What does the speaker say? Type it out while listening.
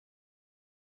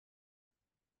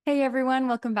Hey everyone,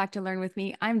 welcome back to Learn With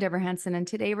Me. I'm Deborah Hanson, and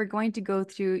today we're going to go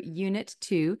through Unit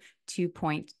 2,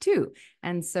 2.2.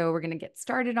 And so we're going to get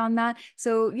started on that.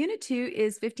 So Unit 2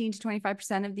 is 15 to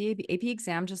 25% of the AP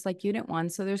exam, just like Unit 1.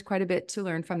 So there's quite a bit to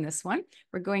learn from this one.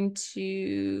 We're going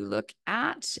to look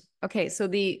at, okay, so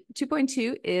the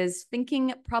 2.2 is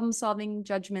thinking, problem solving,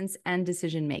 judgments, and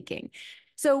decision making.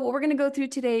 So what we're going to go through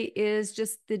today is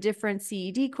just the different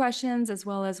CED questions, as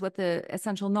well as what the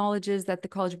essential knowledge is that the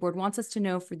College Board wants us to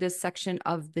know for this section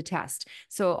of the test.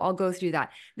 So I'll go through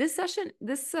that. This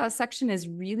section is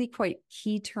really quite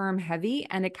key term heavy,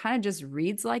 and it kind of just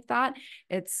reads like that.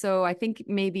 So I think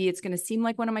maybe it's going to seem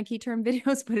like one of my key term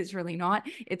videos, but it's really not.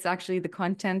 It's actually the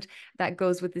content that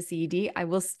goes with the CED. I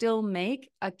will still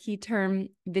make a key term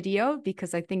video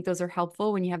because I think those are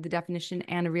helpful when you have the definition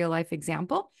and a real life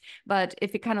example. But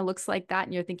if it kind of looks like that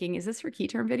and you're thinking, is this for key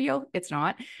term video? It's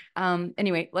not.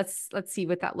 Anyway, let's see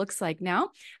what that looks like now.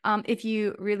 If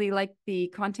you really like the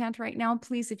content right now,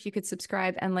 please, if you could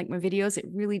subscribe and like my videos, it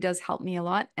really does help me a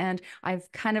lot. And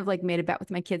I've kind of like made a bet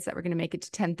with my kids that we're going to make it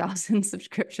to 10,000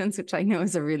 subscriptions, which I know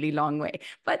is a really long way,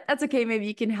 but that's okay. Maybe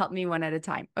you can help me one at a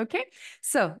time. Okay.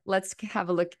 So let's have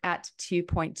a look at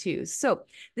 2.2. So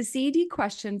the CED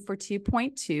question for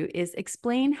 2.2 is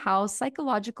explain how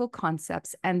psychological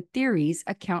concepts and theories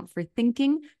account for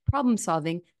thinking, problem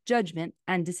solving, judgment,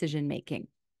 and decision making.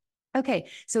 Okay,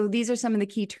 so these are some of the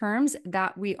key terms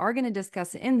that we are going to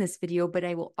discuss in this video, but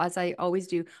I will, as I always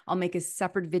do, I'll make a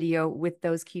separate video with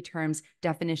those key terms,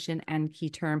 definition and key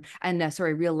term, and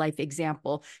real life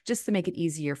example, just to make it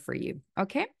easier for you.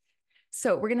 Okay.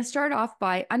 So we're going to start off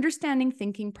by understanding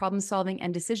thinking, problem solving,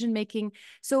 and decision making.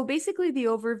 So basically the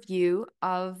overview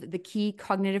of the key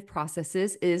cognitive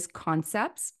processes is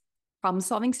concepts, problem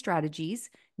solving strategies,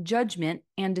 judgment,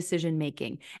 and decision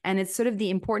making. And it's sort of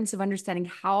the importance of understanding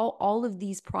how all of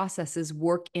these processes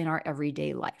work in our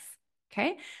everyday life.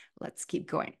 Okay, let's keep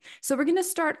going. So we're going to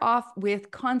start off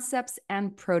with concepts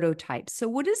and prototypes. So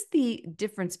what is the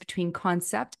difference between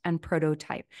concept and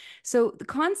prototype? So the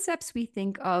concepts, we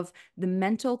think of the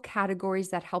mental categories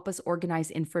that help us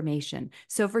organize information.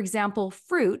 So for example,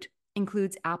 fruit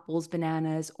includes apples,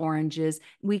 bananas, oranges.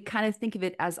 We kind of think of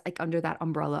it as like under that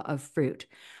umbrella of fruit.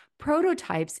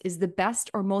 Prototypes is the best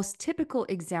or most typical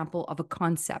example of a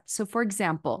concept. So for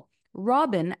example,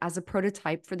 robin as a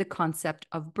prototype for the concept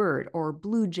of bird or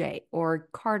blue jay or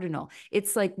cardinal.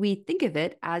 It's like we think of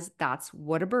it as that's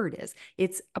what a bird is.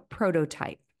 It's a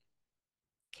prototype.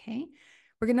 Okay.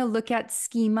 We're going to look at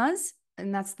schemas,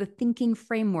 and that's the thinking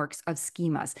frameworks of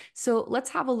schemas. So let's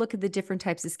have a look at the different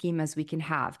types of schemas we can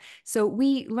have. So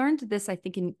we learned this, I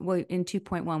think, in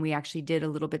 2.1, we actually did a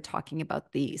little bit talking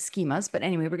about the schemas, but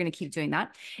anyway, we're going to keep doing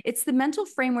that. It's the mental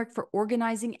framework for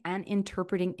organizing and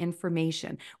interpreting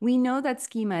information. We know that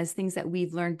schema is things that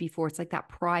we've learned before. It's like that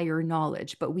prior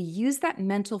knowledge, but we use that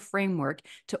mental framework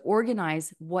to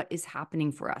organize what is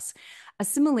happening for us.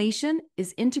 Assimilation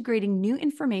is integrating new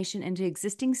information into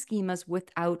existing schemas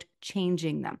without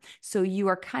changing them. So you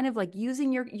are kind of like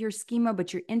using your schema,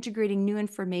 but you're integrating new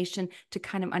information to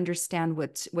kind of understand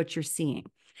what you're seeing.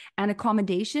 And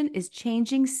accommodation is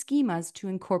changing schemas to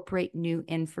incorporate new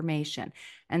information.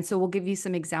 And so we'll give you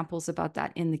some examples about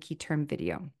that in the key term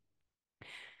video.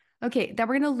 Okay, then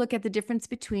we're going to look at the difference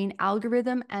between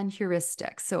algorithm and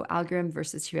heuristics. So algorithm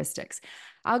versus heuristics.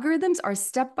 Algorithms are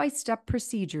step-by-step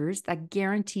procedures that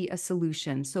guarantee a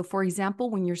solution. So for example,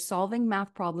 when you're solving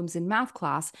math problems in math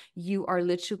class, you are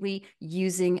literally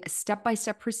using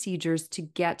step-by-step procedures to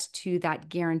get to that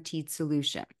guaranteed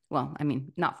solution. Well, I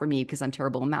mean, not for me because I'm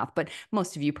terrible in math, but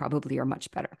most of you probably are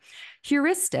much better.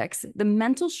 Heuristics, the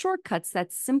mental shortcuts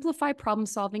that simplify problem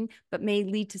solving, but may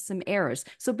lead to some errors.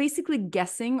 So basically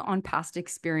guessing on past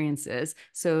experiences.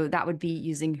 So that would be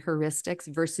using heuristics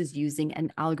versus using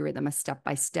an algorithm, a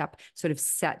step-by-step sort of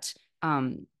set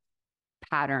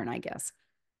pattern, I guess.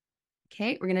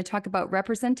 Okay, we're going to talk about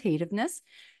representativeness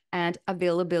and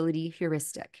availability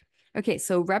heuristic. Okay,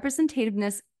 so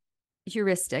representativeness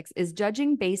heuristics is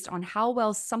judging based on how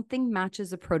well something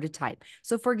matches a prototype.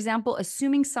 So for example,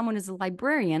 assuming someone is a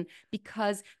librarian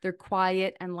because they're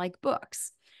quiet and like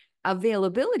books.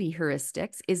 Availability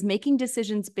heuristics is making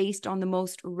decisions based on the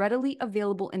most readily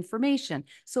available information.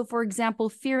 So for example,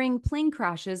 fearing plane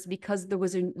crashes because there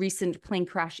was a recent plane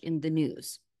crash in the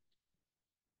news.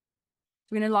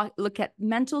 We're going to look at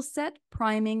mental set,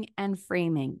 priming, and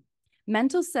framing.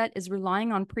 Mental set is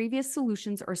relying on previous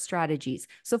solutions or strategies.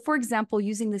 So for example,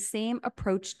 using the same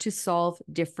approach to solve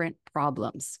different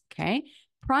problems, okay?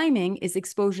 Priming is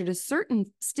exposure to certain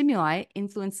stimuli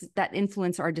that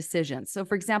influence our decisions. So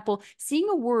for example, seeing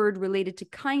a word related to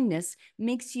kindness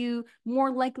makes you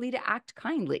more likely to act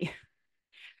kindly.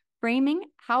 Framing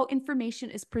how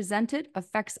information is presented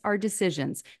affects our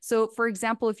decisions. So, for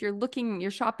example, if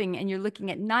you're shopping and you're looking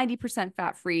at 90%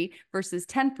 fat free versus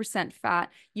 10%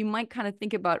 fat, you might kind of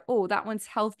think about, oh, that one's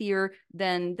healthier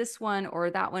than this one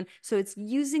or that one. So, it's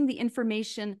using the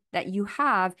information that you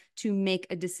have to make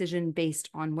a decision based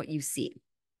on what you see.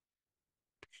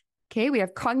 Okay, we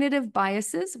have cognitive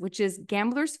biases, which is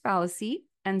gambler's fallacy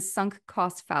and sunk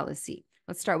cost fallacy.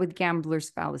 Let's start with gambler's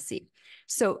fallacy.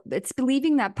 So it's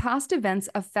believing that past events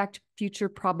affect future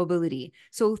probability.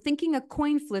 So thinking a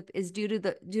coin flip is due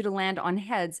to land on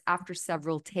heads after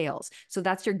several tails. So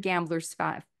that's your gambler's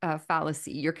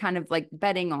fallacy. You're kind of like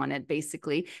betting on it,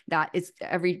 basically, that it's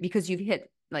because you've hit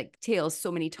like tails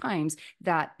so many times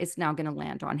that it's now going to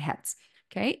land on heads.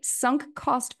 Okay, sunk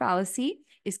cost fallacy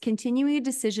is continuing a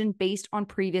decision based on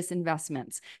previous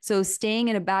investments. So staying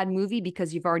in a bad movie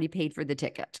because you've already paid for the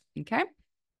ticket. Okay.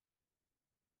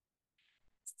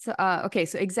 So,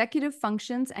 so executive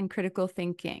functions and critical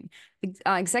thinking.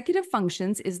 Executive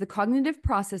functions is the cognitive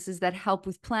processes that help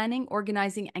with planning,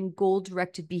 organizing, and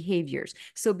goal-directed behaviors.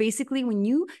 So basically, when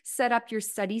you set up your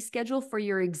study schedule for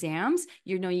your exams,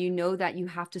 you know that you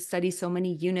have to study so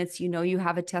many units, you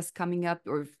have a test coming up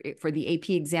or for the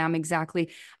AP exam exactly.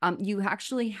 You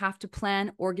actually have to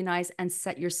plan, organize, and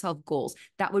set yourself goals.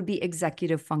 That would be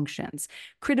executive functions.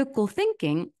 Critical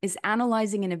thinking is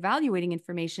analyzing and evaluating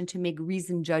information to make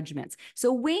reasoned judgments.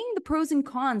 So weighing the pros and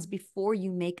cons before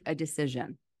you make a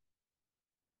decision.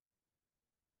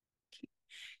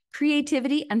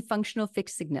 Creativity and functional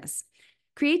fixedness.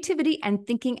 Creativity and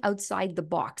thinking outside the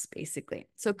box, basically.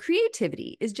 So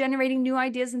creativity is generating new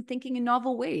ideas and thinking in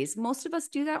novel ways. Most of us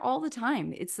do that all the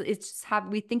time.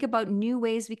 We think about new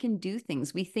ways we can do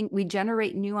things. We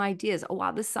generate new ideas. Oh,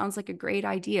 wow, this sounds like a great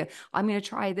idea. I'm going to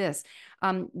try this.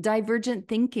 Divergent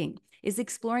thinking is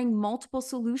exploring multiple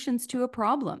solutions to a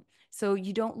problem. So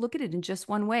you don't look at it in just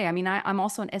one way. I mean, I'm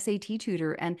also an SAT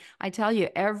tutor, and I tell you,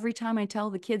 every time I tell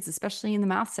the kids, especially in the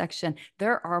math section,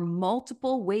 there are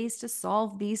multiple ways to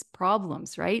solve these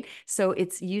problems, right? So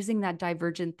it's using that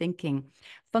divergent thinking.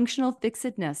 Functional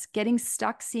fixedness, getting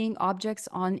stuck seeing objects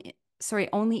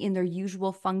only in their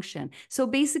usual function. So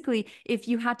basically, if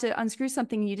you had to unscrew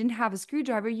something and you didn't have a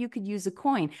screwdriver, you could use a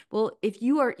coin. Well, if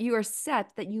you are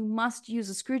set that you must use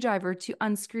a screwdriver to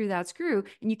unscrew that screw,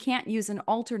 and you can't use an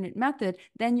alternate method,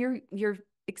 then you're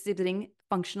exhibiting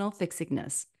functional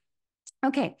fixedness.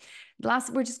 Okay,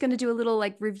 we're just going to do a little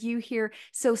like review here.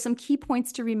 So some key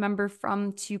points to remember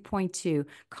from 2.2.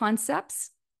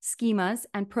 Concepts, schemas,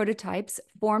 and prototypes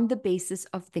form the basis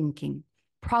of thinking.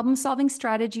 Problem-solving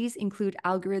strategies include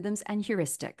algorithms and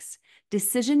heuristics.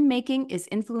 Decision-making is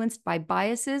influenced by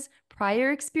biases,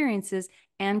 prior experiences,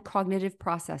 and cognitive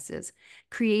processes.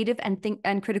 Creative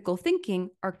and critical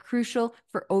thinking are crucial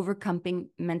for overcoming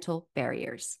mental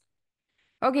barriers.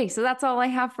 Okay, so that's all I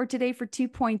have for today for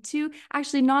 2.2.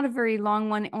 Actually, not a very long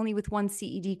one, only with one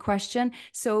CED question.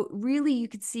 So really, you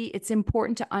could see it's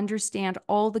important to understand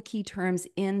all the key terms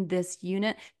in this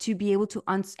unit to be able to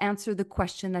answer the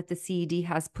question that the CED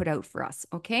has put out for us,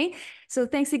 okay? So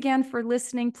thanks again for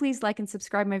listening. Please like and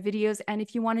subscribe my videos. And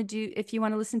if you want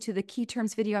to listen to the key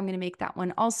terms video, I'm going to make that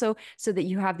one also so that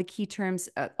you have the key terms,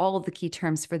 all of the key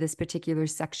terms for this particular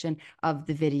section of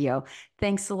the video.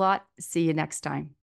 Thanks a lot. See you next time.